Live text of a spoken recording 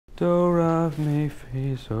Do, re, mi,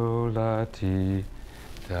 fi, sol, la, ti,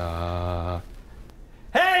 da.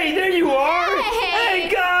 Hey, there you are! Hey,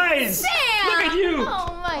 guys! Sam! Look at you!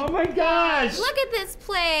 Oh my gosh! Look at this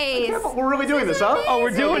place! We're really doing this, huh? Oh,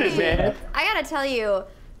 we're doing it, man. I gotta tell you,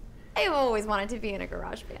 I've always wanted to be in a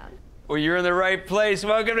garage band. Well, you're in the right place.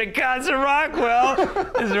 Welcome to Concert Rockwell.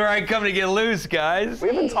 This is where I come to get loose, guys.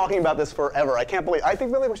 We've been talking about this forever. I can't believe. I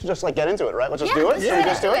think really we should just like get into it, right? Let's just do it. Yeah, Should we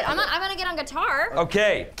just do it? I'm gonna get on guitar.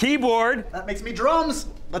 Okay, keyboard. That makes me drums.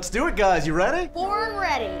 Let's do it, guys. You ready? Born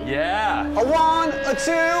ready. Yeah. A 1, a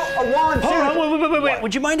 2, a 1, 2. Hold on, wait.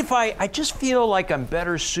 Would you mind if I just feel like I'm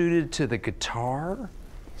better suited to the guitar?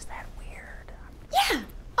 Is that weird? Yeah.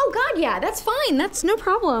 Oh God, yeah. That's fine. That's no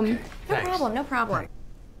problem. Okay, No problem.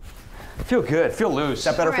 I feel good, feel loose. Is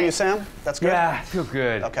that better for you, Sam? That's good? Yeah, I feel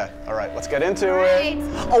good. Okay, all right, let's get into Right. it.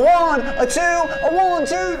 A 1, a 2, a 1,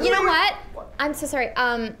 2, 3. You know what? I'm so sorry.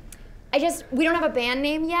 We don't have a band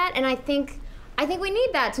name yet, and I think we need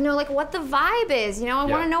that to know like what the vibe is. You know, I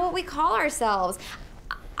want to know what we call ourselves.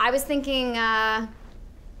 I was thinking Anna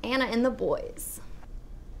and the Boys.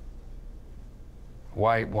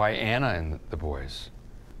 Why Anna and the Boys?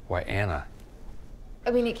 Why Anna?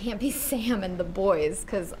 I mean, it can't be Sam and the Boys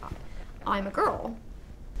because I'm a girl.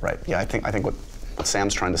 Right, yeah, I think what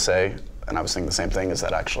Sam's trying to say, and I was thinking the same thing, is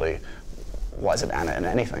that actually, why is it Anna and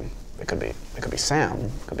anything? It could be Sam,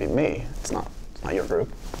 it could be me. It's not your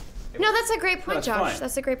group. No, that's a great point, That's Josh. fine.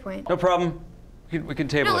 That's a great point. No problem. We can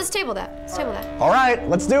table No, it. let's table that. Let's table that. All right,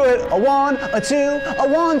 let's do it. A 1, a 2, a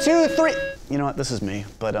 1, 2, 3. You know what? This is me.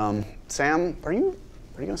 But Sam, are you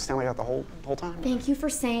gonna stand like that the whole time? Thank you for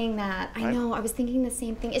saying that. I Right. know. I was thinking the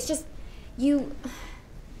same thing. It's just you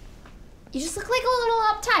just look like a little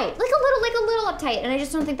uptight, like a little uptight, and I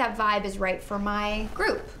just don't think that vibe is right for my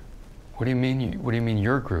group. What do you mean? What do you mean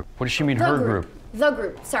your group? What does she mean her group? The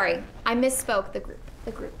group. Sorry, I misspoke. The group.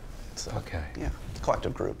 The group. It's Okay. Yeah, it's a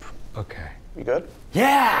collective group. Okay. You good?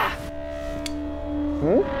 Yeah.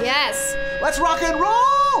 Yes. Let's rock and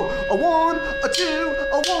roll. A 1, a 2,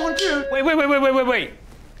 a 1, 2. Wait.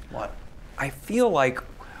 What? I feel like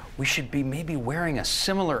we should be maybe wearing a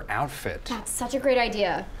similar outfit. That's such a great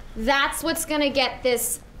idea. That's what's gonna get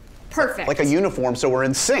this perfect. Like a uniform, so we're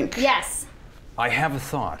in sync. Yes. I have a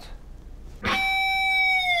thought.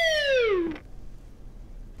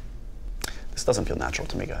 This doesn't feel natural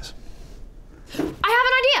to me, guys. I have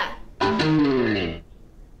an idea.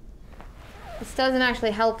 This doesn't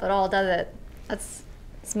actually help at all, does it?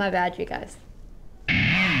 It's my bad, you guys.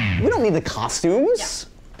 We don't need the costumes.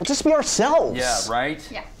 We'll just be ourselves. Yeah, right?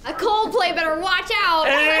 Yeah. A Coldplay better watch out.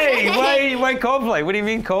 Hey, why Coldplay? What do you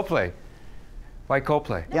mean Coldplay? Why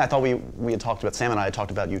Coldplay? Yeah, I thought we had talked about, Sam and I had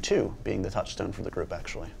talked about you too being the touchstone for the group,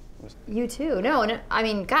 actually. You too. No, I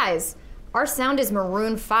mean, guys, our sound is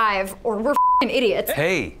Maroon 5 or we're f***ing idiots.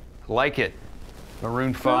 Hey, like it.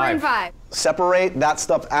 Maroon 5. Maroon 5. Separate that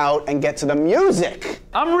stuff out and get to the music.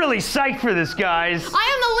 I'm really psyched for this, guys. I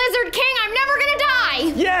am the Lizard King. I'm never gonna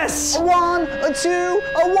die. Yes! A 1, a 2,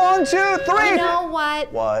 a 1, 2, 3. You know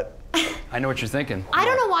what? What? I know what you're thinking. I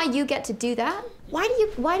don't know why you get to do that. Why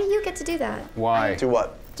do you get to do that? Why? Do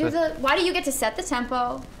what? Why do you get to set the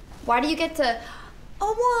tempo? Why do you get to a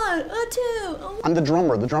 1, a 2, a 1? I'm the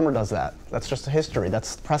drummer. The drummer does that. That's just a history.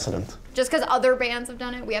 That's precedent. Just because other bands have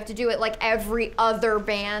done it, we have to do it like every other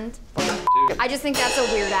band. I just think that's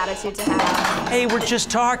a weird attitude to have. Hey, we're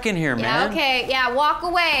just talking here, Yeah, man. okay, yeah, walk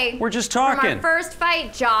away. We're just From talking. our first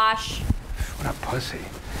fight, Josh. What a pussy.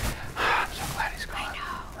 I'm so glad he's gone. I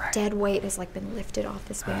know. Right. Dead weight has like been lifted off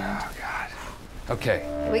this band. Oh, God. Okay.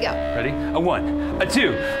 Here we go. Ready? A 1, a 2,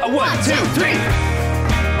 a 1, 2, 3.